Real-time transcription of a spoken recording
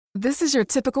This is your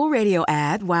typical radio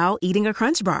ad while eating a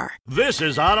Crunch Bar. This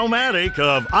is Automatic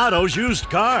of Otto's Used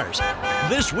Cars.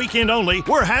 This weekend only,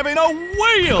 we're having a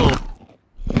whale!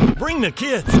 Bring the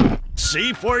kids.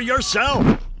 See for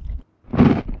yourself.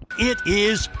 It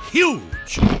is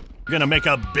huge. Gonna make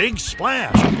a big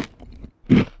splash.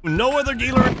 No other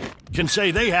dealer can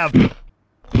say they have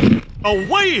a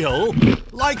whale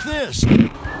like this.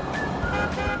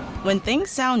 When things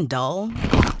sound dull,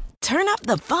 turn up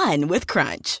the fun with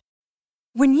Crunch.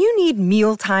 When you need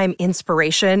mealtime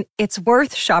inspiration, it's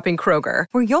worth shopping Kroger,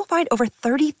 where you'll find over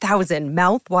 30,000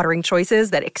 mouth-watering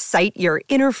choices that excite your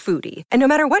inner foodie. And no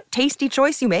matter what tasty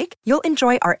choice you make, you'll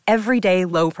enjoy our everyday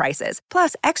low prices,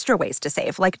 plus extra ways to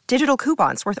save, like digital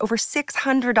coupons worth over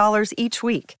 $600 each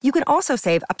week. You can also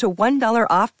save up to $1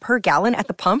 off per gallon at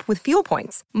the pump with fuel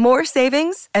points. More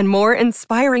savings and more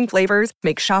inspiring flavors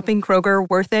make shopping Kroger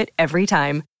worth it every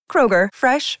time. Kroger,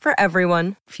 fresh for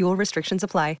everyone. Fuel restrictions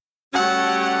apply.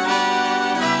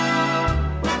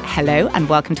 Hello and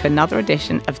welcome to another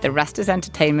edition of the Rest is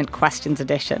Entertainment Questions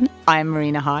Edition. I'm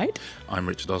Marina Hyde. I'm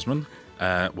Richard Osman.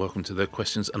 Welcome to the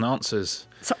Questions and Answers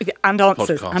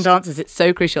Answers. podcast. It's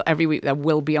so crucial. Every week there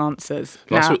will be answers.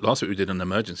 Last week we did an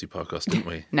emergency podcast, didn't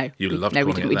we? No. You loved calling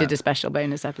we didn't. it We that. did a special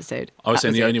bonus episode. I was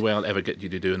saying the only way I'll ever get you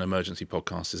to do an emergency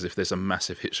podcast is if there's a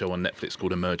massive hit show on Netflix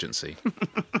called Emergency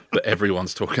that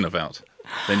everyone's talking about.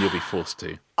 Then you'll be forced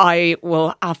to. I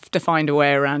will have to find a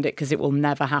way around it because it will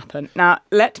never happen. Now,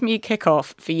 let me kick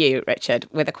off for you, Richard,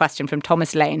 with a question from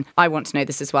Thomas Lane. I want to know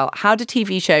this as well. How do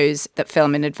TV shows that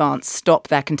film in advance stop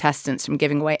their contestants from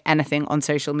giving away anything on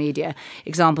social media?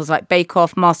 Examples like Bake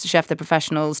Off, MasterChef, The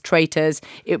Professionals, Traitors.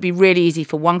 It would be really easy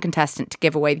for one contestant to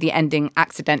give away the ending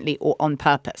accidentally or on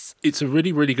purpose. It's a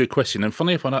really, really good question. And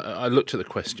funny enough, when I looked at the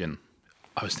question,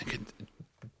 I was thinking,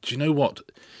 do you know what?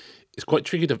 It's quite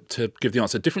tricky to give the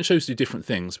answer. Different shows do different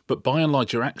things, but by and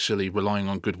large, you're actually relying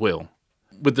on goodwill.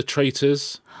 With the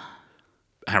Traitors,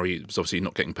 Harry was obviously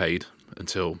not getting paid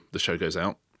until the show goes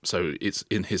out, so it's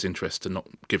in his interest to not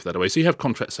give that away. So you have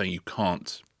contracts saying you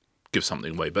can't give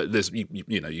something away, but there's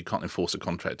you can't enforce a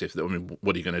contract.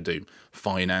 What are you going to do?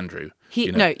 Fine Andrew?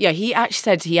 He actually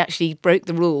said he broke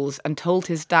the rules and told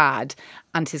his dad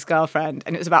and his girlfriend,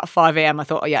 and it was about 5 a.m. I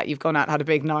thought, oh yeah, you've gone out and had a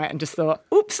big night, and just thought,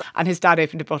 oops. And his dad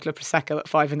opened a bottle of Prosecco at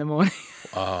 5 a.m.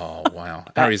 Oh, wow.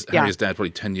 Harry's dad, probably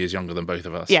 10 years younger than both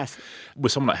of us. Yes.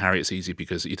 With someone like Harry, it's easy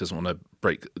because he doesn't want to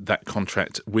break that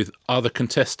contract. With other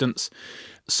contestants,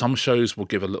 some shows will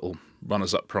give a little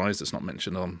runners-up prize that's not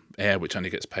mentioned on air, which only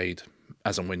gets paid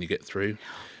as and when you get through.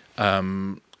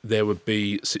 There would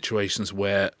be situations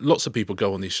where lots of people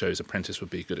go on these shows. Apprentice would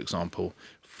be a good example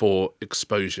for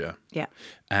exposure. Yeah.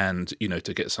 And,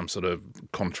 to get some sort of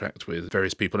contract with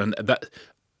various people. And that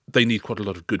they need quite a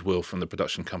lot of goodwill from the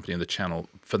production company and the channel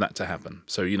for that to happen.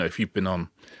 So, if you've been on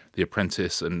The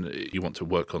Apprentice and you want to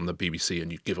work on the BBC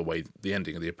and you give away the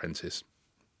ending of The Apprentice,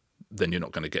 then you're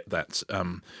not going to get that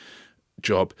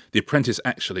job. The Apprentice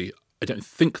actually, I don't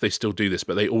think they still do this,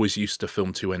 but they always used to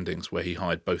film two endings where he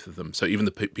hired both of them. So even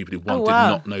the people who won did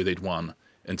not know they'd won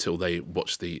until they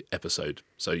watched the episode.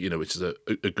 So, which is a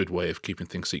good way of keeping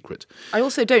things secret. I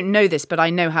also don't know this, but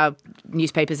I know how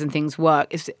newspapers and things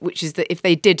work, which is that if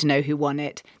they did know who won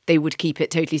it, they would keep it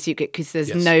totally secret because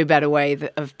there's no better way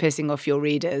of pissing off your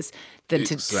readers than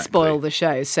to spoil the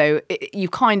show. So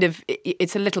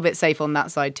it's a little bit safe on that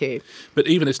side too. But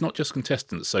even it's not just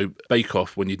contestants. So Bake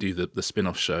Off, when you do the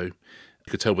spin-off show, you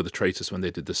could tell with the Traitors when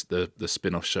they did the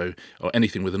spin-off show or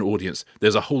anything with an audience,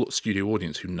 there's a whole studio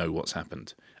audience who know what's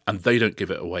happened and they don't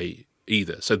give it away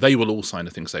either. So they will all sign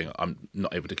a thing saying, I'm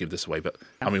not able to give this away, but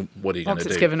what are you going to do? Once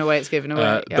it's given away, it's given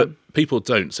away. But people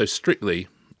don't. So strictly,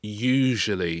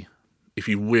 usually, if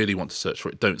you really want to search for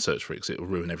it, don't search for it because it will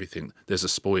ruin everything. There's a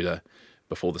spoiler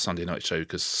before the Sunday night show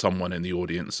because someone in the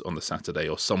audience on the Saturday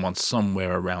or someone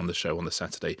somewhere around the show on the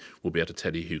Saturday will be able to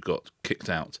tell you who got kicked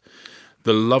out.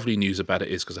 The lovely news about it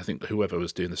is, because I think whoever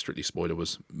was doing the Strictly Spoiler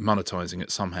was monetizing it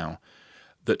somehow,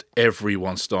 that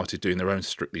everyone started doing their own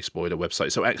Strictly Spoiler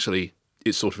website. So actually,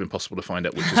 it's sort of impossible to find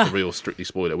out which is the real Strictly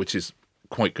Spoiler, which is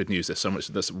quite good news. There's so much.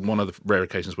 That's one of the rare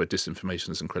occasions where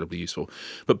disinformation is incredibly useful.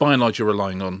 But by and large, you're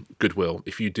relying on goodwill.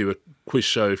 If you do a quiz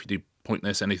show, if you do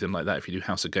Pointless, anything like that, if you do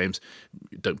House of Games,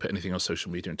 don't put anything on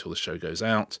social media until the show goes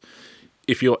out.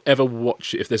 If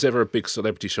there's ever a big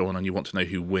celebrity show on and you want to know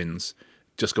who wins,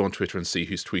 just go on Twitter and see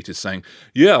who's tweeted saying,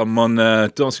 yeah, I'm on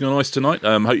Dancing on Ice tonight.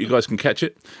 Hope you guys can catch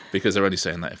it, because they're only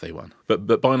saying that if they won.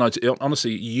 But by and large,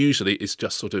 honestly, usually it's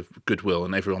just sort of goodwill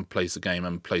and everyone plays the game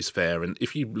and plays fair. And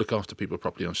if you look after people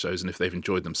properly on shows and if they've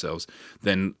enjoyed themselves,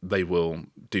 then they will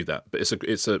do that. But it's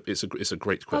a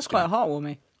great question. That's quite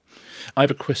heartwarming. I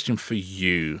have a question for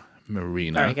you,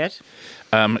 Marina. Very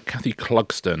good. Kathy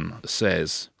Clugston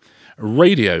says,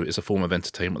 radio is a form of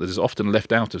entertainment that is often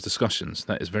left out of discussions.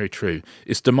 That is very true.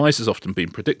 Its demise has often been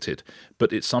predicted,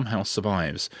 but it somehow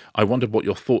survives. I wondered what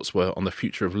your thoughts were on the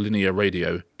future of linear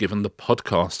radio given the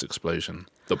podcast explosion.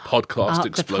 The podcast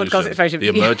explosion. The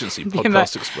emergency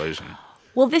podcast explosion.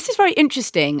 Well, this is very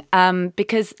interesting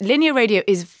because linear radio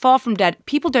is far from dead.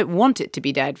 People don't want it to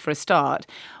be dead, for a start.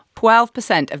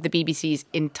 12% of the BBC's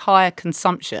entire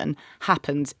consumption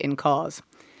happens in cars.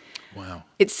 Wow.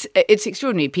 It's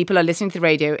extraordinary. People are listening to the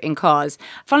radio in cars.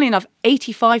 Funnily enough,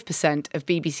 85% of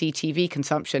BBC TV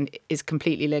consumption is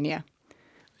completely linear.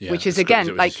 Yeah, which is,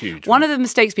 again, like huge, one of the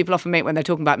mistakes people often make when they're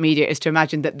talking about media is to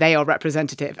imagine that they are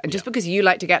representative. And just because you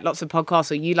like to get lots of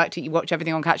podcasts or you like to watch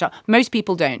everything on Catch Up, most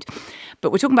people don't.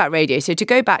 But we're talking about radio. So to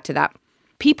go back to that,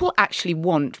 people actually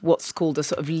want what's called a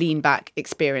sort of lean back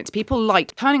experience. People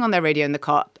like turning on their radio in the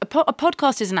car. A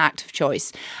podcast is an act of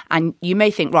choice. And you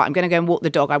may think, right, I'm going to go and walk the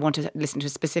dog. I want to listen to a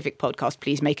specific podcast.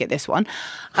 Please make it this one.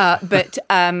 Or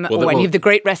when you have The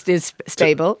Great Rest is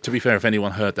Stable. To be fair, if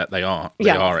anyone heard that, they are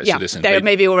actually listening. They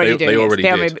maybe already doing it. Already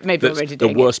they did. Maybe already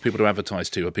doing it. The worst people to advertise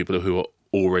to are people who are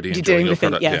already enjoying your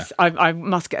product. Yes, yeah. I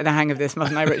must get the hang of this,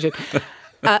 mustn't I, Richard?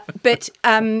 But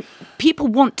people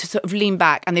want to sort of lean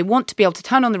back and they want to be able to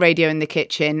turn on the radio in the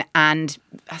kitchen and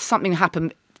have something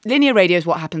happen. Linear radio is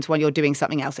what happens when you're doing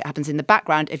something else. It happens in the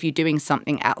background if you're doing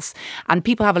something else. And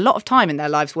people have a lot of time in their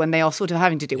lives when they are sort of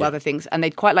having to do other things and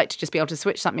they'd quite like to just be able to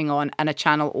switch something on and a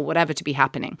channel or whatever to be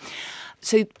happening.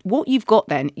 So what you've got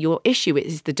then, your issue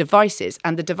is the devices.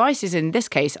 And the devices in this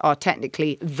case are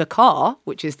technically the car,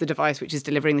 which is the device which is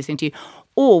delivering this into you,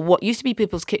 or what used to be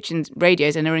people's kitchen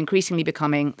radios and are increasingly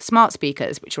becoming smart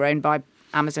speakers, which are owned by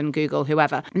Amazon, Google,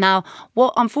 whoever. Now,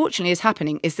 what unfortunately is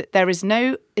happening is that there is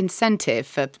no incentive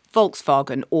for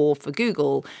Volkswagen or for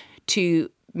Google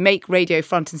to make radio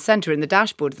front and centre in the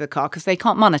dashboard of the car because they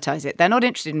can't monetize it. They're not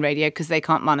interested in radio because they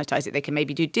can't monetize it. They can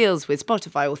maybe do deals with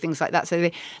Spotify or things like that. So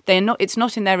they're not. It's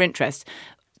not in their interest.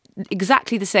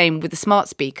 Exactly the same with the smart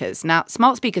speakers. Now,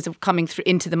 smart speakers are coming through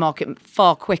into the market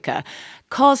far quicker.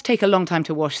 Cars take a long time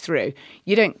to wash through.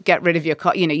 You don't get rid of your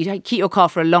car. You don't keep your car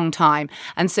for a long time.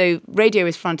 And so radio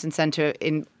is front and centre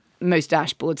in most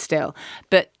dashboards still.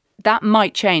 But that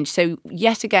might change. So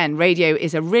yet again, radio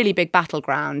is a really big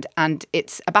battleground and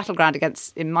it's a battleground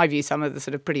against, in my view, some of the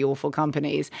sort of pretty awful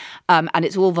companies. And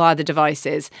it's all via the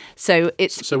devices. So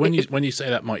it's... So when you say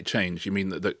that might change, you mean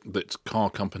that car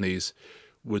companies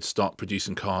would start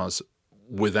producing cars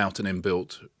without an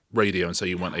inbuilt radio and so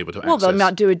you weren't able to access... Well, they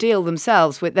might do a deal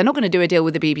themselves. They're not going to do a deal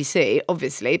with the BBC,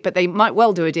 obviously, but they might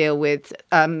well do a deal with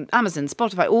Amazon,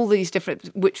 Spotify, all these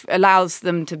different... which allows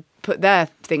them to put their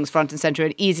things front and centre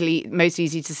and most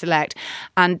easy to select.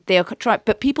 And they'll try...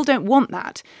 But people don't want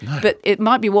that. No. But it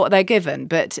might be what they're given.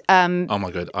 But oh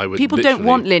my God, I would people don't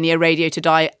want linear radio to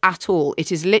die at all.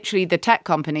 It is literally the tech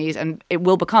companies and it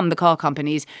will become the car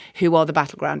companies who are the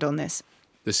battleground on this.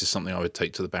 This is something I would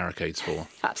take to the barricades for.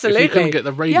 Absolutely. If you couldn't get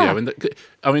the radio,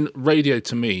 radio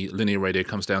to me, linear radio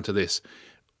comes down to this.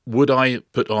 Would I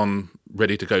put on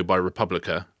Ready to Go by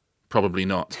Republica? Probably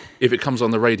not. If it comes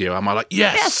on the radio, am I like,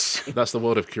 yes! That's the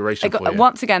world of curation for you.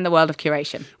 Once again, the world of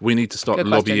curation. We need to start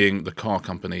lobbying the car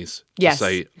companies to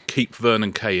say, keep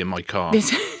Vernon Kay in my car,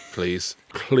 please.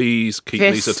 Please keep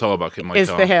Lisa Tarbuck in my car. This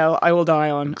is the hill I will die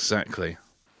on. Exactly.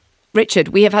 Richard,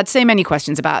 we have had so many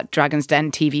questions about Dragon's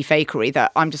Den TV fakery that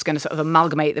I'm just going to sort of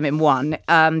amalgamate them in one.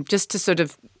 Just to sort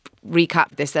of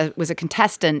recap this, there was a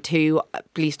contestant who,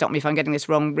 please stop me if I'm getting this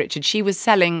wrong, Richard, she was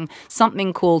selling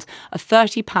something called a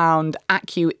 £30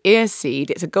 Accu ear seed.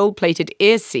 It's a gold-plated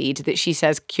ear seed that she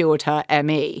says cured her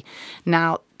ME.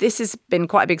 Now, this has been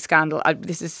quite a big scandal.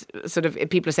 This is sort of,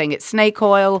 people are saying it's snake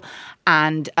oil.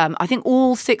 And I think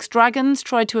all 6 dragons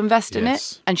tried to invest in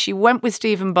it. And she went with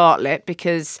Stephen Bartlett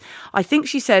because I think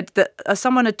she said that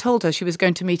someone had told her she was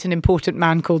going to meet an important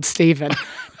man called Stephen.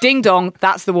 Ding dong,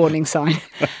 that's the warning sign.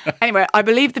 Anyway, I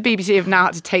believe the BBC have now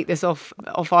had to take this off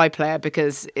iPlayer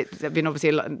because there have been obviously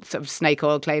a lot of sort of snake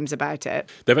oil claims about it.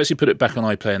 They've actually put it back on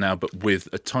iPlayer now, but with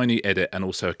a tiny edit and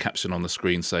also a caption on the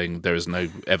screen saying there is no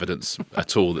evidence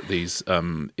at all that these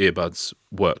earbuds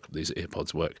work. These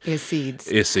earpods work. Ear seeds.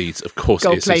 Ear seeds, of course.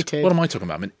 Gold plated. What am I talking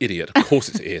about? I'm an idiot. Of course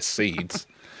it's ear seeds.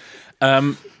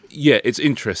 It's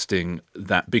interesting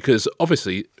that because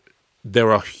obviously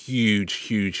there are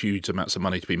huge amounts of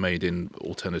money to be made in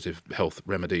alternative health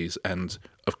remedies. And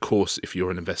of course, if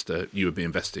you're an investor, you would be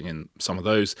investing in some of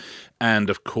those. And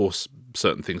of course,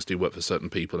 certain things do work for certain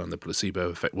people and the placebo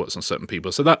effect works on certain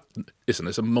people. So it's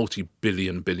a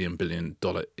multi-billion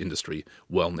dollar industry,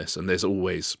 wellness. And there's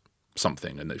always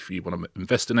something, and if you want to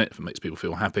invest in it, if it makes people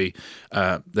feel happy,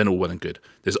 then all well and good.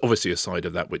 There's obviously a side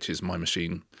of that which is my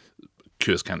machine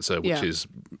cures cancer, which is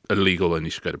illegal and you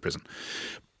should go to prison.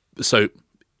 So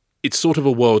it's sort of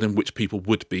a world in which people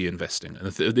would be investing.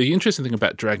 And the interesting thing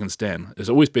about Dragon's Den it's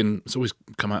always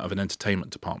come out of an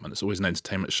entertainment department. It's always an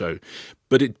entertainment show,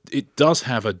 but it does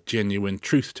have a genuine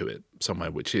truth to it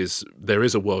somewhere, which is there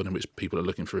is a world in which people are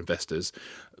looking for investors.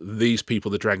 These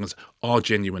people, the Dragons, are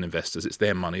genuine investors. It's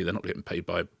their money. They're not getting paid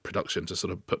by production to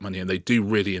sort of put money in. They do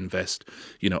really invest.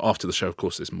 After the show, of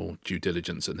course, there's more due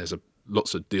diligence and there's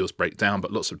lots of deals break down,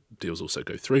 but lots of deals also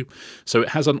go through. So it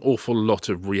has an awful lot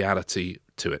of reality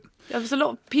to it. There's a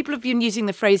lot of people have been using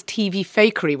the phrase TV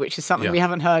fakery, which is something we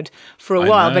haven't heard for a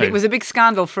while, but it was a big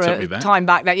scandal for a time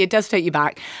back. That it does take you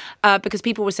back because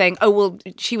people were saying, oh, well,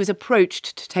 she was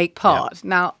approached to take part. Yeah.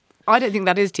 Now, I don't think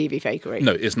that is TV fakery.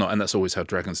 No, it's not, and that's always how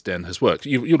Dragon's Den has worked.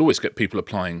 You'll always get people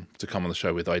applying to come on the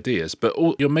show with ideas, but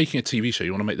you're making a TV show.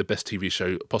 You want to make the best TV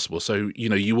show possible. So,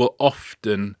 you will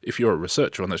often, if you're a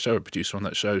researcher on that show, a producer on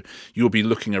that show, you'll be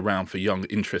looking around for young,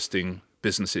 interesting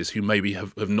businesses who maybe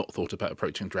have not thought about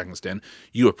approaching Dragon's Den.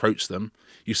 You approach them.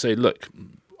 You say, look,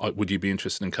 would you be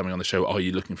interested in coming on the show? Are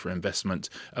you looking for investment?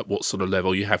 At what sort of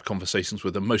level? You have conversations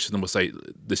with them. Most of them will say,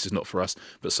 this is not for us.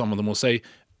 But some of them will say,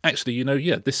 actually,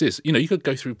 this is. You could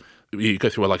go through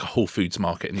a Whole Foods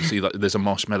market and you see there's a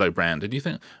marshmallow brand and you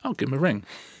think, oh, give them a ring.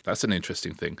 That's an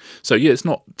interesting thing. So, it's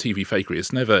not TV fakery.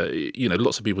 It's never,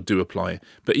 lots of people do apply,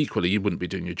 but equally you wouldn't be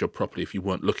doing your job properly if you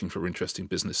weren't looking for interesting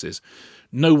businesses.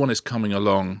 No one is coming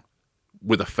along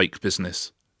with a fake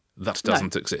business. That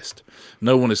doesn't exist.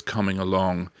 No one is coming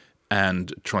along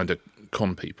and trying to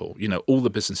con people. All the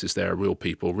businesses there are real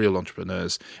people, real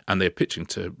entrepreneurs, and they're pitching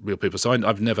to real people. So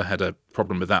I've never had a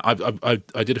problem with that.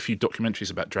 I did a few documentaries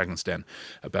about Dragon's Den,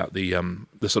 about the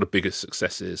sort of biggest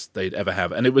successes they'd ever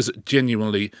have, and it was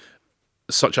genuinely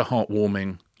such a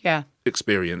heartwarming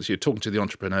experience. You're talking to the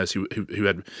entrepreneurs who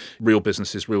had real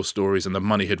businesses, real stories, and the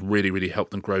money had really, really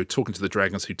helped them grow. Talking to the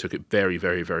Dragons who took it very,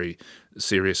 very, very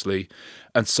seriously.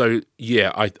 And so,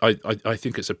 I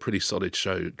think it's a pretty solid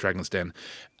show, Dragon's Den.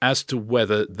 As to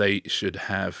whether they should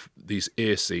have these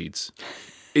ear seeds,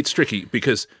 it's tricky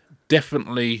because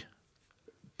definitely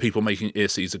people making ear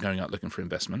seeds are going out looking for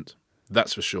investment.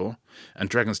 That's for sure. And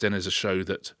Dragon's Den is a show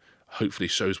that hopefully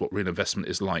shows what real investment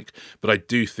is like. But I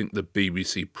do think the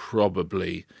BBC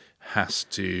probably has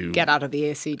to get out of the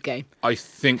ear seed game. I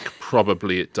think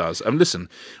probably it does. And listen,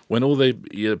 when all the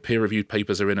peer-reviewed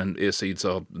papers are in and ear seeds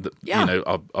are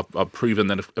proven,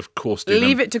 then of course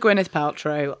leave it to Gwyneth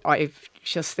Paltrow. I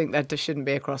just think that there shouldn't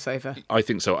be a crossover. I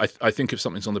think so. I think if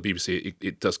something's on the BBC,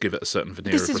 it does give it a certain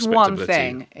veneer of respectability. This is one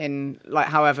thing in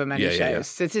however many shows.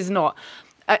 Yeah. This is not.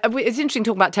 It's interesting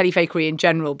talking about telefakery in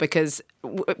general because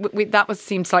that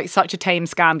seems like such a tame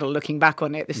scandal looking back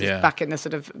on it. This is back in the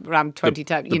sort of around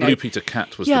 2010. The Blue Peter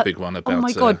Cat was the big one about. Oh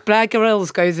my God, Blair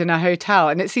Grylls goes in a hotel,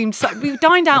 and it seems like we've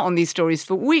dined out on these stories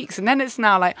for weeks, and then it's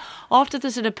now like after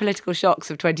the sort of political shocks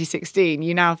of 2016,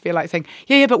 you now feel like saying,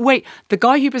 but wait, the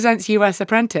guy who presents US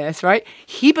Apprentice, right?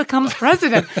 He becomes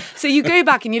president. So you go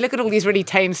back and you look at all these really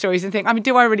tame stories and think, I mean,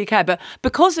 do I really care? But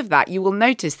because of that, you will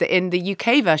notice that in the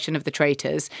UK version of The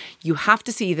Traitors, you have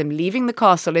to see them leaving the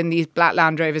castle in these black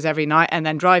Land Rovers every night and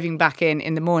then driving back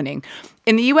in the morning.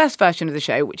 In the US version of the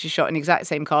show, which is shot in the exact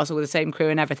same castle with the same crew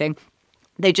and everything,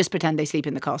 they just pretend they sleep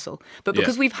in the castle. But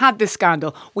because we've had this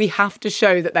scandal, we have to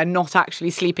show that they're not actually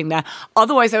sleeping there.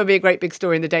 Otherwise, there would be a great big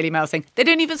story in the Daily Mail saying, they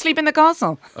don't even sleep in the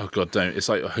castle. Oh, God, don't. It's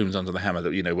like Homes Under the Hammer,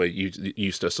 that where you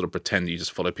used to sort of pretend you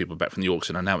just follow people back from the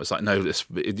auction, and now it's like, no,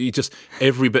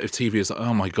 every bit of TV is like,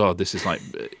 oh, my God, this is like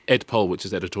Ed Poll, which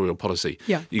is editorial policy.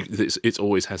 Yeah. It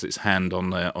always has its hand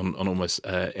on almost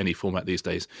any format these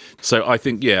days. So I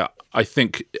think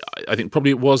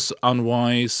probably it was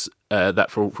unwise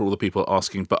that for all the people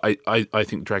asking, but I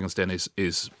think Dragon's Den is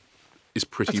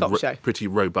pretty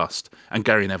robust, and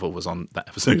Gary Neville was on that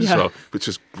episode as well, which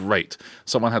is great.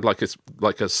 Someone had like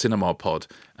a cinema pod,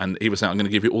 and he was saying, "I'm going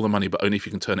to give you all the money, but only if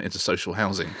you can turn it into social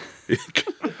housing."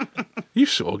 You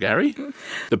sure, Gary?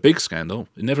 The big scandal,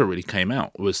 it never really came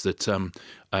out, was that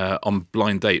on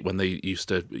Blind Date, when they used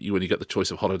to, when you get the choice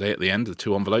of holiday at the end, the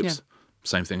two envelopes,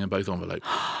 same thing in both envelopes.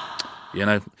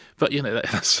 But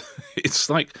it's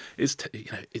like it's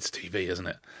TV, isn't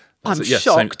it? I'm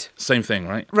shocked. Same thing,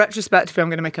 right? Retrospectively, I'm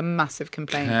going to make a massive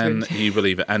complaint. Can you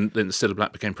believe it? And then Cilla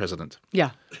Black became president. Yeah.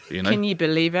 Can you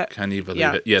believe it? Can you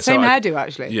believe it? Yeah. Same hairdo,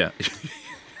 actually. Yeah.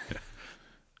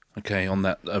 Okay, on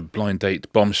that blind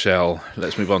date bombshell,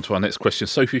 let's move on to our next question.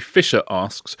 Sophie Fisher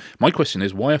asks, my question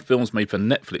is, why are films made for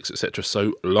Netflix, etc.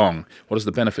 so long? What is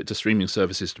the benefit to streaming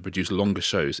services to produce longer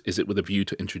shows? Is it with a view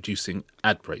to introducing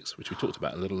ad breaks, which we talked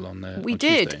about a little on there? We on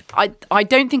did. Tuesday. I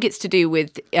don't think it's to do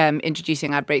with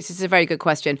introducing ad breaks. This is a very good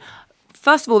question.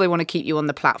 First of all, they want to keep you on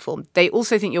the platform. They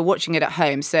also think you're watching it at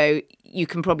home, so you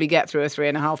can probably get through a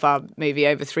 3.5-hour movie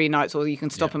over 3 nights, or you can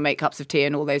stop and make cups of tea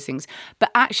and all those things.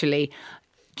 But actually,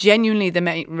 genuinely, the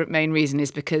main reason is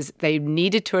because they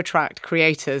needed to attract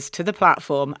creators to the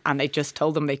platform, and they just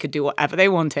told them they could do whatever they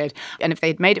wanted. And if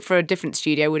they'd made it for a different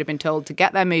studio, would have been told to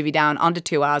get their movie down under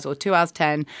 2 hours or 2 hours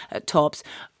 10 at tops,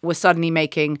 were suddenly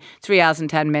making 3 hours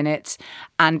and 10 minutes.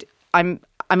 And I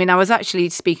was actually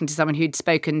speaking to someone who'd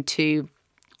spoken to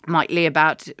Mike Leigh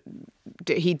about,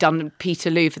 he'd done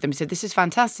Peterloo for them. He said, this is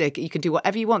fantastic. You can do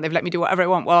whatever you want. They've let me do whatever I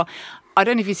want. Well, I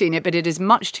don't know if you've seen it, but it is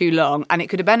much too long, and it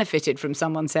could have benefited from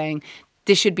someone saying,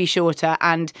 this should be shorter.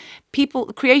 And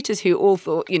creators who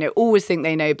always think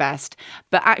they know best,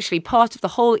 but actually part of the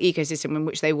whole ecosystem in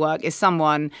which they work is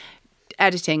someone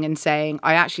editing and saying,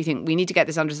 I actually think we need to get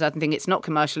this under a certain thing. It's not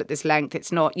commercial at this length.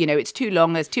 It's not, it's too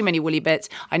long. There's too many woolly bits.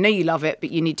 I know you love it,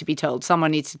 but you need to be told.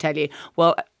 Someone needs to tell you.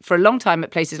 Well, for a long time at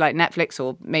places like Netflix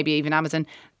or maybe even Amazon,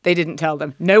 they didn't tell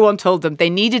them. No one told them. They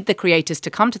needed the creators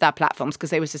to come to their platforms because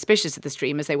they were suspicious of the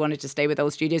streamers. They wanted to stay with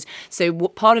old studios. So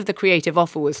part of the creative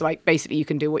offer was like, basically, you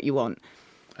can do what you want.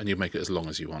 And you make it as long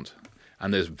as you want.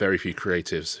 And there's very few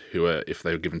creatives who, if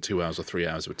they were given 2 hours or 3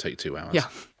 hours, would take 2 hours. Yeah.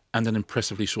 And an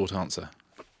impressly short answer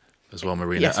as well,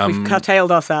 Marina. Yes, we've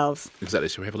curtailed ourselves. Exactly.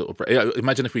 So we have a little break.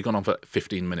 Imagine if we'd gone on for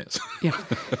 15 minutes. Yeah.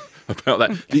 About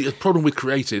that. The problem with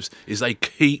creatives is they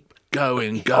keep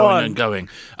going and going.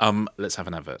 Let's have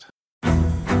an advert.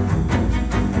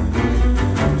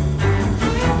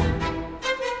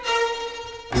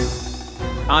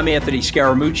 I'm Anthony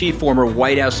Scaramucci, former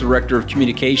White House Director of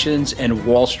Communications and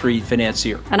Wall Street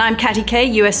financier. And I'm Katty Kay,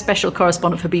 US Special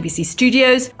Correspondent for BBC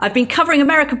Studios. I've been covering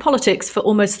American politics for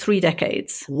almost 3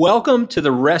 decades. Welcome to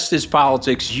The Rest is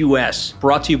Politics US,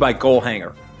 brought to you by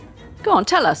Goalhanger. Go on,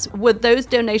 tell us, were those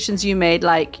donations you made,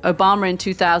 like Obama in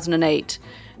 2008,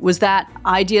 was that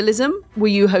idealism? Were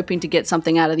you hoping to get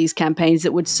something out of these campaigns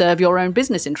that would serve your own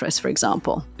business interests, for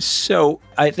example? So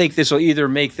I think this will either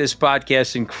make this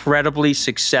podcast incredibly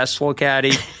successful,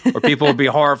 Katty, or people will be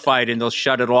horrified and they'll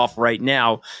shut it off right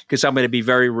now because I'm going to be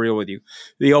very real with you.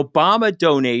 The Obama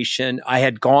donation, I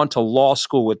had gone to law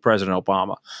school with President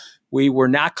Obama. We were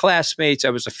not classmates. I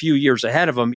was a few years ahead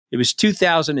of him. It was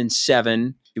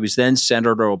 2007. He was then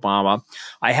Senator Obama.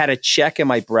 I had a check in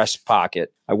my breast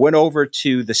pocket. I went over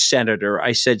to the senator.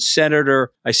 I said,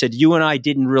 Senator, you and I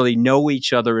didn't really know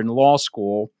each other in law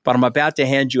school, but I'm about to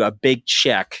hand you a big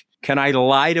check. Can I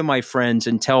lie to my friends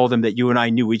and tell them that you and I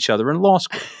knew each other in law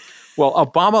school? Well,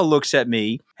 Obama looks at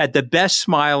me, had the best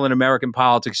smile in American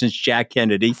politics since Jack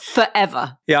Kennedy.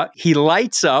 Forever. Yeah, he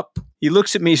lights up. He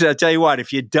looks at me and says, I'll tell you what,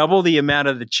 if you double the amount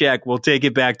of the check, we'll take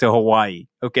it back to Hawaii.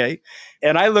 Okay.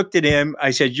 And I looked at him.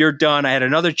 I said, you're done. I had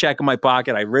another check in my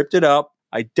pocket. I ripped it up.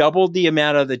 I doubled the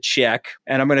amount of the check.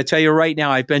 And I'm going to tell you right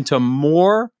now, I've been to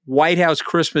more White House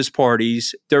Christmas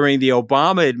parties during the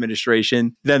Obama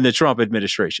administration than the Trump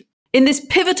administration. In this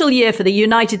pivotal year for the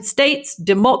United States,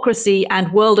 democracy,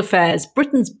 and world affairs,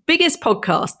 Britain's biggest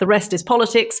podcast, The Rest is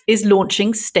Politics, is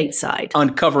launching stateside.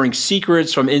 Uncovering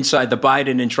secrets from inside the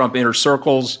Biden and Trump inner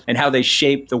circles and how they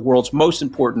shape the world's most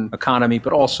important economy,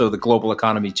 but also the global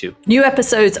economy too. New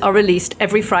episodes are released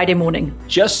every Friday morning.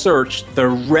 Just search The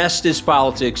Rest is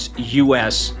Politics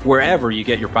US wherever you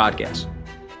get your podcasts.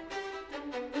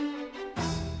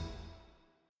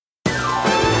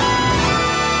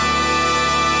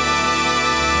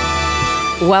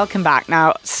 Welcome back.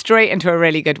 Now, straight into a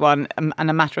really good one and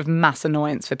a matter of mass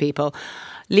annoyance for people.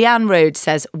 Leanne Rhodes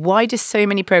says, why do so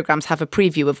many programmes have a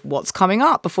preview of what's coming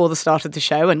up before the start of the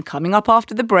show and coming up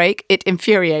after the break? It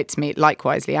infuriates me.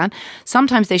 Likewise, Leanne.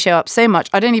 Sometimes they show up so much,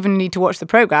 I don't even need to watch the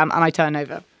programme and I turn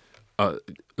over.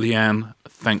 Leanne,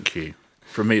 thank you.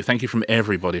 From me, thank you from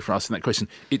everybody for asking that question.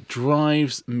 It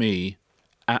drives me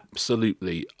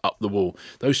absolutely up the wall.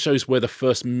 Those shows where the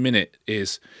first minute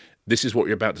is, this is what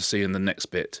you're about to see in the next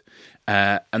bit.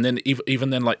 And then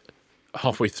even then, like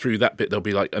halfway through that bit, there'll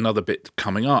be like another bit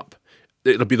coming up.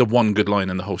 It'll be the one good line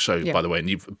in the whole show, by the way.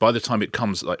 And by the time it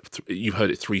comes, like you've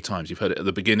heard it 3 times. You've heard it at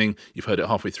the beginning, you've heard it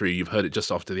halfway through, you've heard it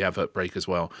just after the advert break as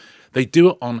well. They do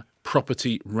it on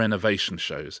property renovation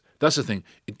shows. That's the thing.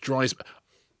 It drives...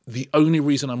 The only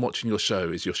reason I'm watching your show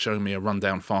is you're showing me a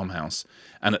rundown farmhouse.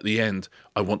 And at the end,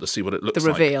 I want to see what it looks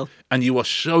like. The reveal. And you are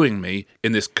showing me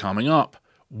in this coming up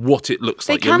what it looks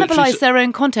They like. You're literally cannibalise their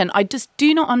own content. I just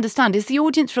do not understand. Is the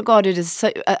audience regarded as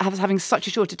having such a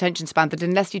short attention span that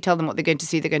unless you tell them what they're going to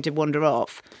see, they're going to wander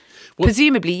off? Well,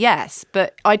 presumably, yes.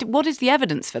 But what is the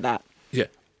evidence for that? Yeah.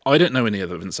 I don't know any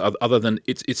evidence other than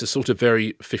it's a sort of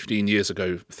very 15 years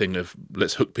ago thing of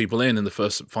let's hook people in the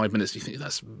first 5 minutes. You think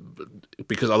that's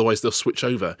because otherwise they'll switch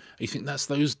over. You think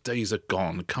those days are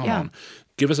gone. Come on.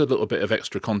 Give us a little bit of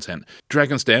extra content.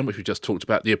 Dragon's Den, which we just talked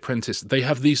about, The Apprentice, they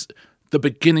have the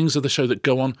beginnings of the show that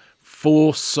go on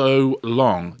for so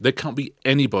long. There can't be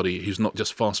anybody who's not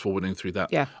just fast forwarding through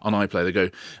that on iPlayer. They go,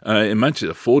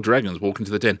 imagine 4 dragons walk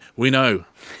into the den. We know,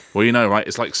 right?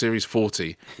 It's like series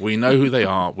 40. We know who they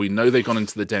are. We know they've gone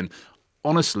into the den.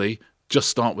 Honestly, just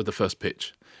start with the first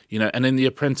pitch, and in The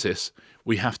Apprentice,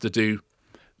 we have to do,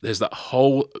 there's that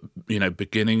whole,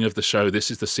 beginning of the show.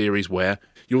 This is the series where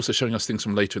you're also showing us things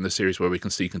from later in the series where we can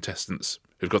see contestants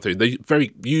who've got through. They're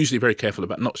usually very careful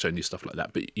about not showing you stuff like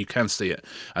that, but you can see it.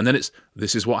 And then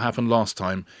this is what happened last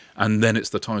time, and then it's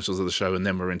the titles of the show, and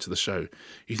then we're into the show.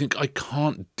 You think, I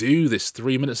can't do this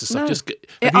 3 minutes of stuff. No.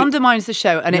 It undermines the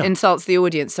show and it insults the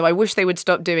audience. So I wish they would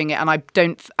stop doing it. And I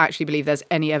don't actually believe there's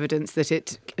any evidence that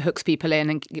it hooks people in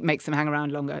and makes them hang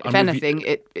around longer. If anything,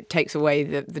 it takes away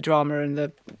the drama and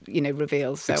the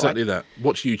reveals. So exactly that.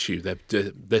 Watch YouTube.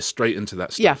 They're straight into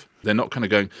that stuff. Yeah. They're not kind of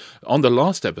going, on the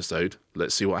last episode,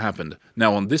 let's see what happened.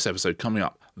 Now on this episode coming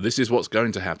up, this is what's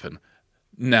going to happen.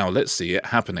 Now let's see it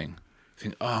happening. I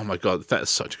think, oh my God,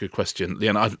 that's such a good question.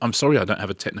 Leanne, I'm sorry I don't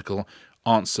have a technical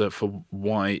answer for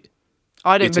why.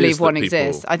 I don't believe one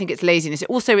exists. I think it's laziness.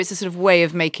 Also, it's a sort of way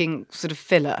of making sort of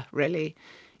filler, really.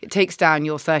 It takes down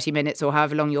your 30 minutes or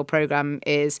however long your programme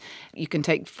is. You can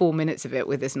take 4 minutes of it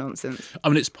with this nonsense. I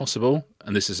mean, it's possible,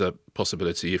 and this is a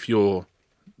possibility, if you're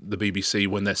the BBC,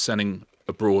 when they're sending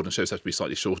abroad and shows have to be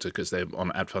slightly shorter because they're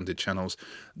on ad-funded channels,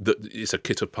 that it's a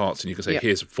kit of parts and you can say,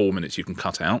 here's 4 minutes you can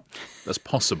cut out. That's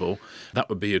possible. That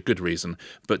would be a good reason.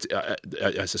 But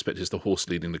I suspect it's the horse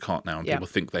leading the cart now, and people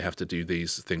think they have to do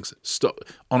these things. Stop.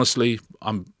 Honestly,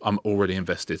 I'm already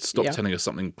invested. Stop telling us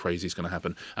something crazy is going to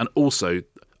happen. And also,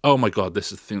 oh my God,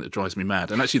 this is the thing that drives me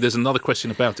mad. And actually, there's another question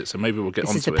about it, so maybe we'll get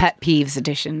onto it. This is the pet peeves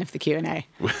edition of the Q&A.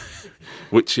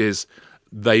 Which is,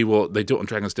 they do it on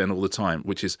Dragon's Den all the time,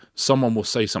 which is someone will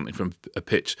say something from a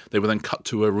pitch, they will then cut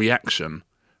to a reaction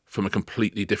from a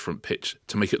completely different pitch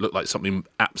to make it look like something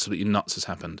absolutely nuts has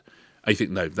happened. I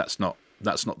think, no, that's not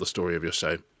the story of your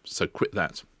show. So quit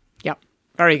that. Yep,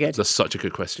 very good. That's such a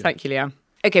good question. Thank you, Leanne.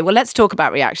 Okay, well, let's talk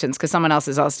about reactions because someone else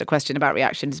has asked a question about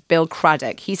reactions. Bill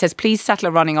Craddock. He says, please settle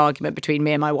a running argument between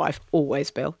me and my wife. Always,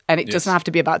 Bill. And it doesn't have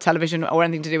to be about television or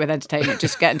anything to do with entertainment.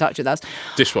 Just get in touch with us.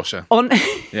 Dishwasher.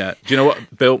 Yeah. Do you know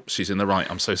what, Bill? She's in the right.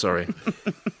 I'm so sorry.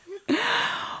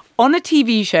 On a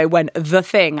TV show, when the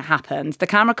thing happens, the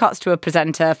camera cuts to a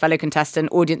presenter, fellow contestant,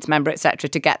 audience member, etc.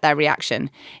 to get their reaction.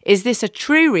 Is this a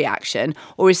true reaction,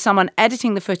 or is someone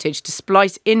editing the footage to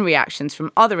splice in reactions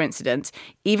from other incidents,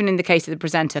 even in the case of the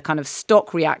presenter, kind of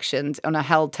stock reactions on a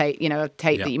held tape, a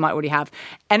tape that you might already have?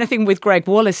 Anything with Greg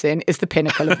Wallace in is the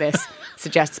pinnacle of this,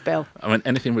 suggests Bill. I mean,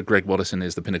 anything with Greg Wallace in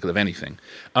is the pinnacle of anything.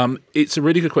 It's a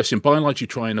really good question. By and large, you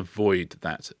try and avoid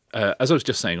that. As I was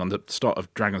just saying, on the start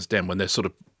of Dragon's Den, when they're sort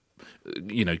of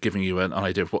giving you an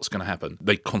idea of what's going to happen.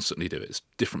 They constantly do it. It's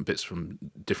different bits from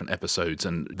different episodes,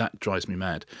 and that drives me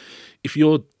mad. If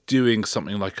you're doing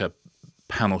something like a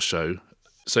panel show,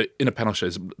 so in a panel show,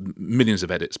 there's millions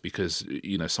of edits because,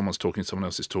 someone's talking, someone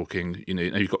else is talking,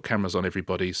 you've got cameras on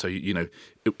everybody. So,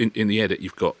 in the edit,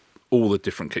 you've got all the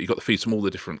different, you've got the feeds from all the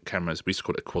different cameras. We used to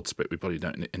call it a quad split. We probably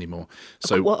don't anymore.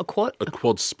 So what, a quad? A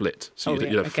quad split. So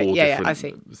you have okay. 4 I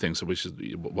see. different things, so which is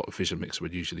what a vision mixer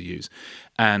would usually use.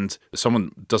 And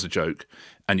someone does a joke,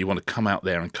 and you want to come out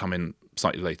there and come in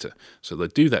slightly later. So they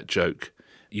do that joke.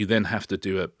 You then have to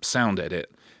do a sound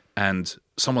edit, and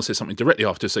someone says something directly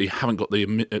after, so you haven't got the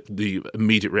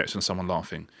immediate reaction of someone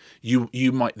laughing.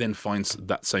 You might then find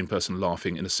that same person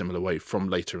laughing in a similar way from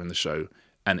later in the show,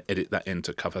 and edit that in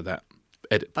to cover that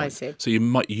edit point. I see. So you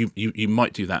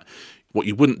might do that. What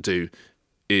you wouldn't do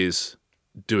is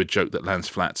do a joke that lands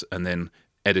flat and then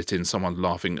edit in someone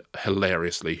laughing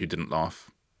hilariously who didn't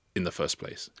laugh in the first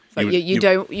place. So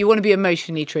you want to be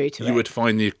emotionally true to it. You would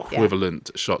find the equivalent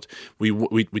shot. We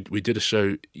did a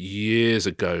show years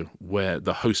ago where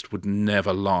the host would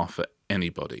never laugh at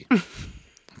anybody.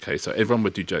 Okay, so everyone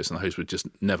would do jokes and the host would just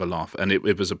never laugh. And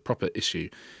it was a proper issue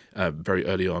very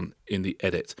early on in the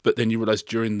edit. But then you realise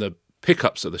during the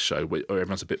pickups of the show, where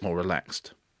everyone's a bit more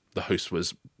relaxed, the host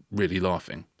was really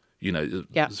laughing.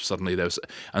 Suddenly there was...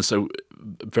 And so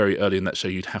very early in that show,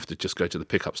 you'd have to just go to the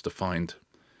pickups to find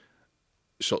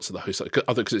shots of the host,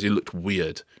 because it looked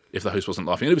weird if the host wasn't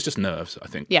laughing. And it was just nerves, I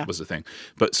think, was the thing.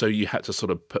 But so you had to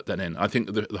sort of put that in. I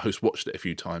think the host watched it a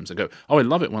few times and go, "Oh, I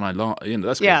love it when I laugh."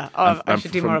 That's good. Yeah, I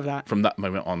should do more of that. From that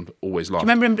moment on, always laugh. Do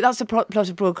you remember, that's the plot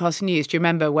of Broadcast News. Do you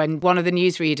remember when one of the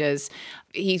newsreaders,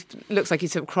 he looks like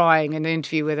he's sort of crying in an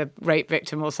interview with a rape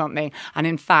victim or something, and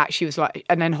in fact she was like,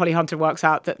 and then Holly Hunter works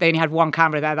out that they only had one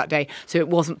camera there that day, so it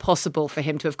wasn't possible for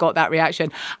him to have got that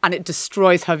reaction, and it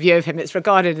destroys her view of him. It's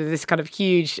regarded as this kind of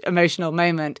huge emotional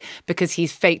moment because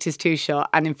he's faked his two-shot,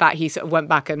 and in fact he sort of went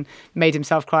back and made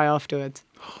himself cry afterwards.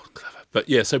 Oh, clever. But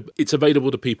yeah, so it's available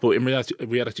to people. In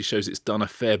reality shows, it's done a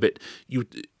fair bit.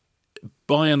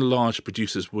 By and large,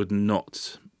 producers would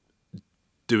not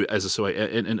do it as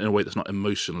in a way that's not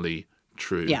emotionally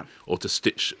true, or to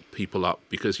stitch people up,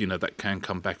 because that can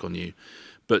come back on you.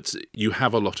 But you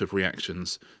have a lot of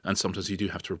reactions, and sometimes you do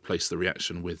have to replace the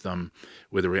reaction with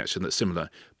a reaction that's similar.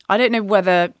 I don't know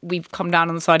whether we've come down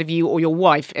on the side of you or your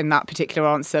wife in that particular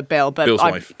answer, Bill. But Bill's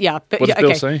wife. Yeah, but what does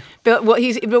Bill say? Bill,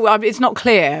 it's not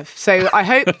clear. So I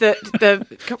hope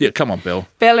that come on, Bill.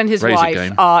 Bill and his Raise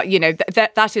wife are,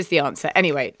 that is the answer.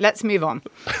 Anyway, let's move on.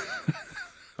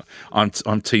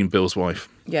 I'm Team Bill's wife.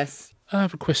 Yes. I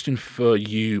have a question for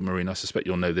you, Maureen. I suspect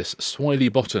you'll know this.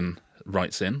 Swiley Botton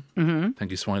writes in. Mm-hmm. Thank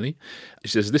you, Swiley.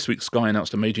 She says, this week Sky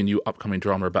announced a major new upcoming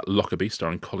drama about Lockerbie,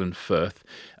 starring Colin Firth,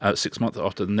 6 months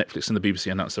after Netflix and the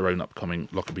BBC announced their own upcoming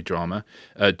Lockerbie drama.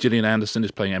 Gillian Anderson is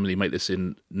playing Emily Maitlis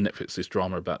in Netflix's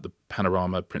drama about the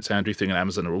Panorama Prince Andrew thing, and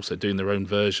Amazon are also doing their own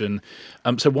version.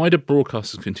 So why do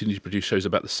broadcasters continue to produce shows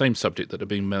about the same subject that are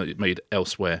being made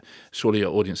elsewhere? Surely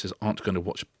our audiences aren't going to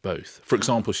watch both. For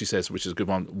example, she says, which is a good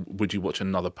one, would you watch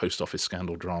another post office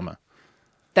scandal drama?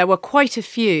 There were quite a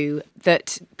few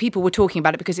that people were talking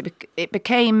about it because it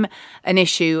became an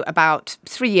issue about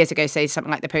 3 years ago, say,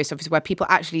 something like the post office, where people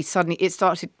actually it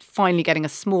started finally getting a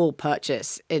small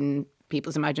purchase in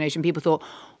people's imagination. People thought,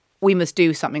 we must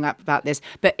do something about this.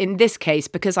 But in this case,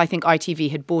 because I think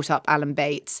ITV had bought up Alan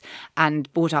Bates and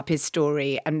bought up his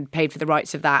story and paid for the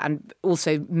rights of that, and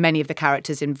also many of the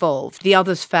characters involved, the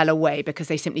others fell away because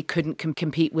they simply couldn't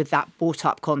compete with that bought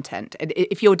up content. And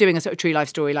if you're doing a sort of true life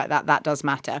story like that, that does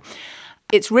matter.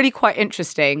 It's really quite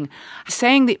interesting.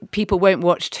 Saying that people won't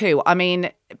watch two, I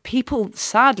mean, people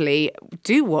sadly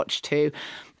do watch two.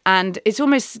 And it's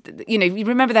almost, you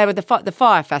remember there with the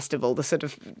Fire Festival, the sort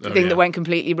of thing that went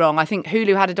completely wrong. I think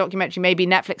Hulu had a documentary, maybe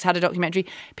Netflix had a documentary.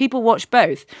 People watch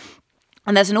both.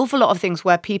 And there's an awful lot of things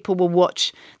where people will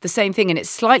watch the same thing. And it's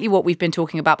slightly what we've been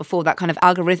talking about before, that kind of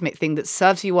algorithmic thing that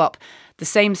serves you up the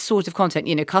same sort of content.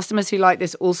 Customers who like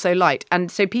this also like. And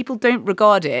so people don't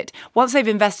regard it. Once they've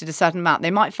invested a certain amount,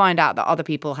 they might find out that other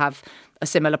people have a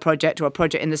similar project or a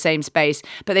project in the same space,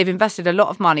 but they've invested a lot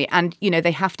of money and,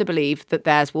 they have to believe that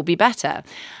theirs will be better.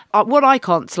 What I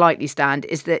can't slightly stand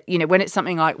is that, when it's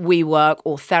something like WeWork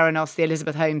or Theranos, the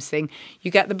Elizabeth Holmes thing, you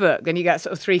get the book, then you get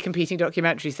sort of 3 competing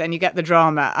documentaries, then you get the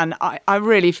drama. And I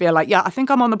really feel like, I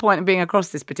think I'm on the point of being across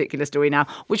this particular story now,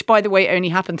 which, by the way, only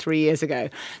happened 3 years ago.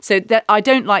 So that I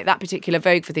don't like that particular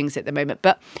vogue for things at the moment,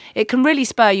 but it can really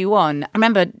spur you on. I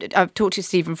remember I've talked to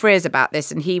Stephen Frears about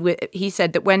this, and he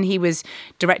said that when he was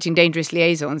directing Dangerous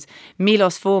Liaisons,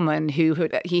 Milos Forman, who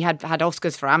he had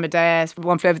Oscars for Amadeus,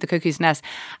 One Flew Over the Cuckoo's Nest,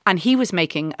 and he was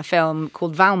making a film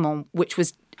called Valmont, which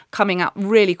was coming out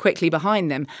really quickly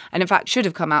behind them, and in fact should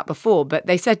have come out before, but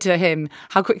they said to him,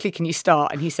 how quickly can you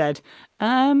start? And he said,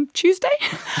 Tuesday?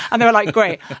 And they were like,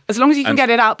 great, as long as you can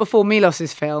get it out before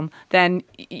Milos's film, then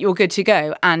you're good to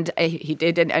go. And he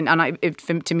did,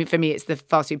 for me it's the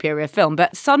far superior film.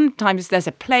 But sometimes there's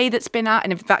a play that's been out,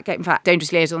 and in fact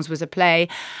Dangerous Liaisons was a play,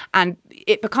 and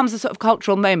it becomes a sort of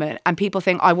cultural moment, and people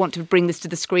think, I want to bring this to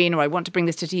the screen, or I want to bring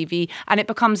this to TV, and it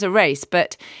becomes a race.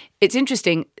 But it's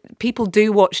interesting, people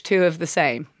do watch 2 of the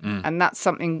same, and that's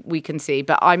something we can see.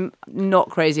 But I'm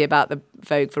not crazy about the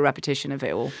vogue for repetition of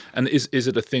it all. And is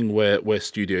it a thing where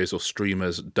studios or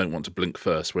streamers don't want to blink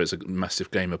first, where it's a massive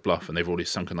game of bluff and they've already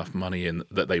sunk enough money in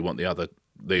that they want the other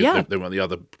they want the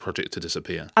other project to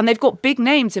disappear? And they've got big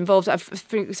names involved.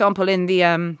 For example, in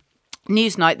the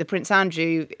Newsnight, the Prince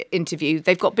Andrew interview,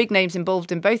 they've got big names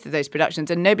involved in both of those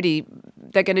productions, and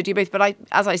they're going to do both. But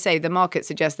as I say, the market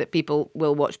suggests that people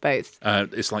will watch both.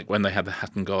 It's like when they had the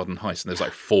Hatton Garden Heist, and there's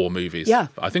like 4 movies. Yeah.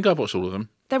 I think I've watched all of them.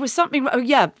 There was something,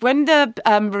 when the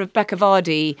Rebecca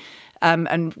Vardy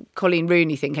and Colleen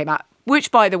Rooney thing came out,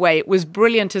 which, by the way, was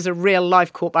brilliant as a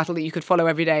real-life court battle that you could follow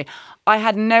every day. I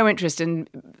had no interest in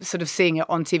sort of seeing it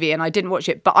on TV, and I didn't watch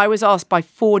it, but I was asked by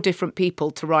 4 different people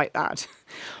to write that.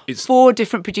 4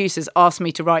 different producers asked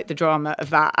me to write the drama of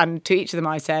that, and to each of them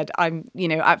I said,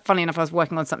 funny enough, I was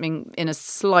working on something in a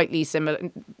slightly similar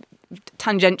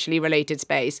tangentially related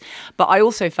space. But I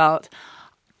also felt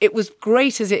it was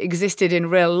great as it existed in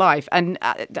real life. And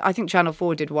I think Channel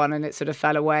 4 did one and it sort of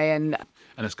fell away. And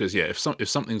it's because, if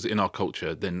something's in our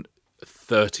culture, then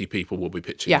 30 people will be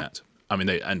pitching that. I mean,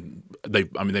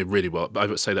 they really will. But I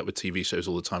would say that with TV shows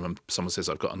all the time. When someone says,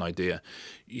 "I've got an idea,"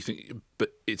 you think,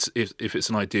 but if it's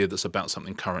an idea that's about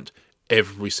something current,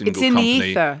 every single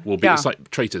company will be. It's like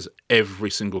Traitors. Every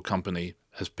single company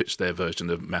has pitched their version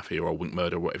of Mafia or Wink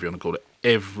Murder or whatever you want to call it.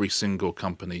 Every single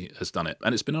company has done it,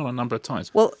 and it's been on a number of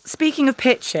times. Well, speaking of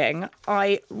pitching,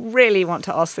 I really want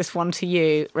to ask this one to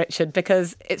you, Richard,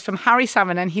 because it's from Harry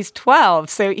Salmon, and he's 12.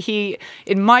 So he,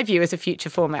 in my view, is a future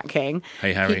format king.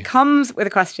 Hey, Harry. He comes with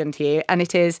a question to you, and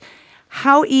it is,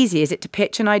 how easy is it to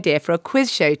pitch an idea for a quiz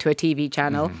show to a TV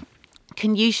channel?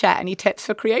 Can you share any tips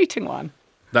for creating one?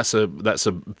 That's a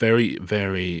very,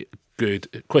 very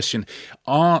good question.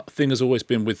 Our thing has always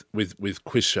been with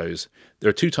quiz shows. There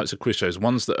are two types of quiz shows,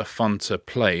 ones that are fun to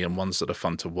play and ones that are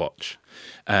fun to watch.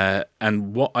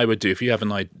 And what I would do, if you have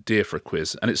an idea for a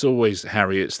quiz, and it's always,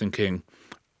 Harry, it's thinking,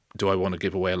 do I want to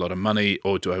give away a lot of money,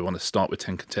 or do I want to start with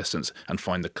 10 contestants and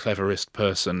find the cleverest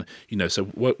person? So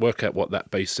work out what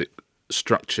that basic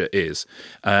structure is,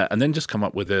 and then just come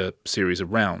up with a series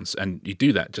of rounds. And you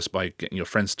do that just by getting your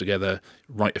friends together,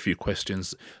 write a few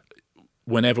questions.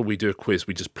 Whenever we do a quiz,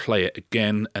 we just play it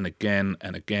again and again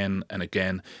and again and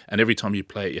again. And every time you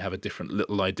play it, you have a different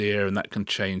little idea, and that can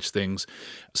change things.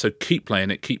 So keep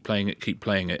playing it, keep playing it, keep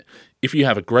playing it. If you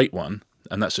have a great one,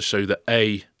 and that's to show that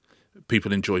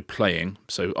people enjoy playing.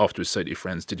 So afterwards, say to your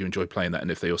friends, did you enjoy playing that?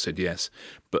 And if they all said yes,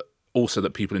 but also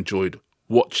that people enjoyed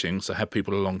watching, so have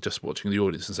people along just watching the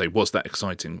audience and say, was that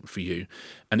exciting for you?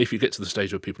 And if you get to the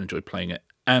stage where people enjoy playing it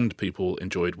and people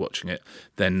enjoyed watching it,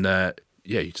 then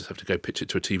you just have to go pitch it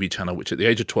to a TV channel, which at the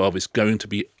age of 12 is going to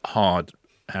be hard,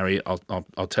 Harry.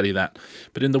 I'll tell you that.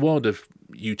 But in the world of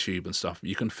YouTube and stuff,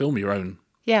 you can film your own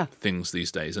things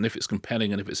these days. And if it's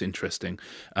compelling and if it's interesting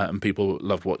and people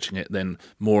love watching it, then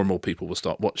more and more people will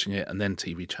start watching it, and then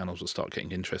TV channels will start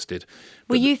getting interested.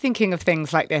 Were you thinking of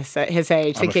things like this at his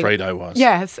age? I'm afraid I was.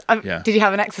 Yes. Did you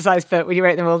have an exercise book where you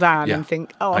wrote them all down and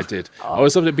think, I did. I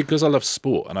always loved it because I love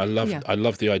sport, and I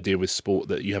love the idea with sport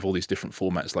that you have all these different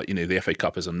formats, like, the FA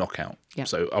Cup is a knockout. Yeah.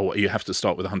 So you have to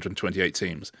start with 128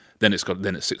 teams. Then it's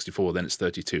 64, then it's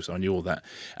 32. So I knew all that.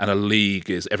 And a league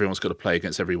is everyone's got to play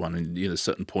against everyone, and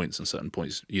certain points and certain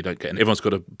points you don't get, and everyone's got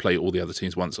to play all the other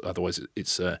teams once, otherwise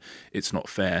it's not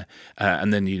fair.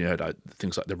 And then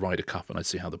things like the Ryder Cup, and I'd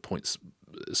see how the points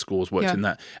scores worked in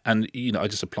that, and I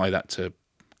just apply that to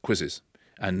quizzes,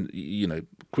 and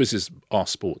quizzes are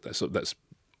sport. That's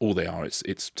all they are.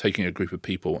 It's taking a group of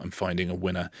people and finding a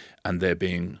winner, and there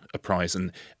being a prize.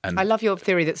 And I love your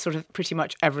theory that sort of pretty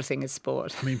much everything is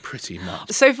sport. I mean, pretty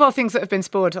much. So far, things that have been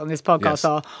sport on this podcast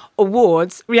are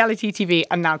awards, reality TV,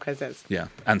 and now quizzes. Yeah,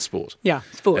 and sport. Yeah,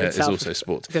 sport itself is also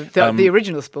sport. The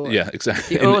original sport. Yeah,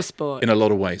 exactly. The Eurosport. In a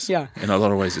lot of ways. Yeah. In a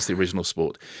lot of ways, it's the original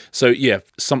sport. So,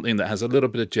 something that has a little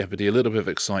bit of jeopardy, a little bit of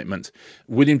excitement.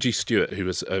 William G. Stewart, who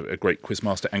was a great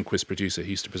quizmaster and quiz producer, he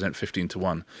used to present 15 to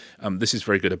 1. This is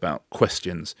very good about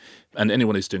questions, and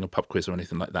anyone who's doing a pub quiz or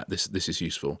anything like that, this is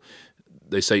useful.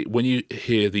 They say when you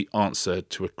hear the answer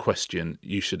to a question,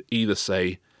 you should either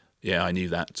say, "Yeah, I knew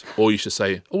that," or you should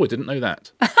say, "Oh, I didn't know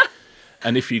that."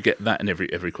 And if you get that in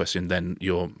every question, then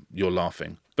you're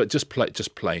laughing. But just play,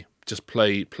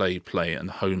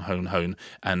 and hone,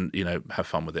 and have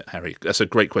fun with it, Harry. That's a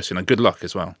great question, and good luck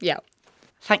as well. Yeah.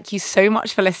 Thank you so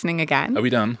much for listening again. Are we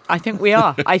done? I think we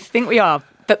are.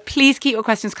 But please keep your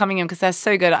questions coming in because they're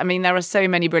so good. I mean, there are so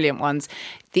many brilliant ones.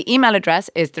 The email address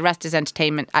is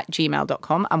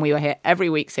therestisentertainment@gmail.com, and we are here every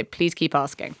week, so please keep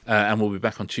asking. And we'll be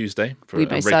back on Tuesday for a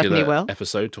regular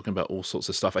episode talking about all sorts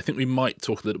of stuff. I think we might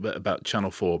talk a little bit about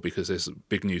Channel 4 because there's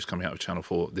big news coming out of Channel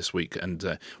 4 this week, and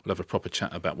we'll have a proper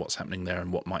chat about what's happening there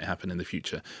and what might happen in the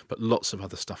future, but lots of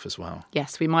other stuff as well.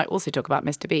 Yes, we might also talk about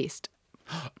Mr. Beast.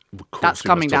 That's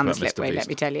coming down the slipway, let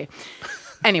me tell you.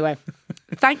 Anyway,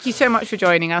 thank you so much for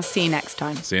joining us. See you next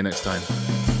time.